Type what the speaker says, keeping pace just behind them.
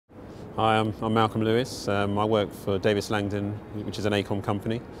Hi, I'm Malcolm Lewis. I work for Davis Langdon, which is an ACOM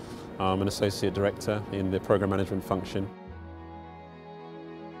company. I'm an associate director in the program management function.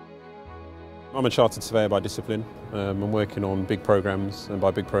 I'm a chartered surveyor by discipline. I'm working on big programs, and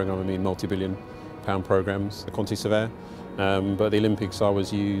by big program I mean multi-billion pound programs, a quantity surveyor. But at the Olympics I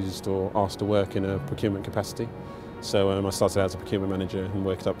was used or asked to work in a procurement capacity. So I started out as a procurement manager and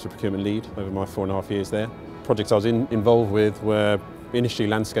worked up to procurement lead over my 4.5 years there. Projects I was involved with were initially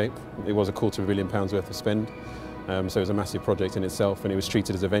landscape. It was £250 million worth of spend. So it was a massive project in itself, and it was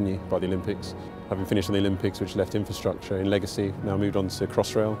treated as a venue by the Olympics. Having finished on the Olympics, which left infrastructure in legacy, now moved on to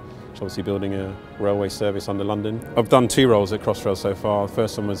Crossrail, which is obviously building a railway service under London. I've done 2 roles at Crossrail so far. The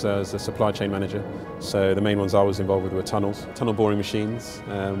first one was as a supply chain manager. So the main ones I was involved with were tunnels, tunnel boring machines.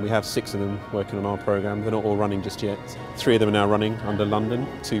 We have 6 of them working on our programme. They're not all running just yet. 3 of them are now running under London,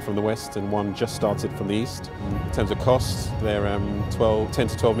 2 from the west and 1 just started from the east. In terms of costs, they're 10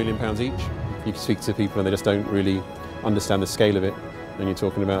 to 12 million pounds each. You can speak to people and they just don't really understand the scale of it. And you're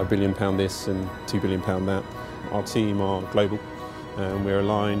talking about £1 billion this and £2 billion that. Our team are global, and we're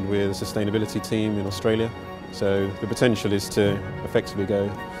aligned with a sustainability team in Australia. So the potential is to effectively go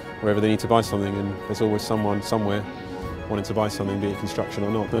wherever they need to buy something, and there's always someone somewhere wanting to buy something, be it construction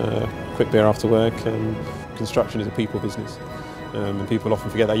or not. Quick beer after work. Construction is a people business, and people often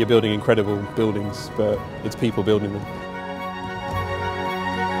forget that. You're building incredible buildings, but it's people building them.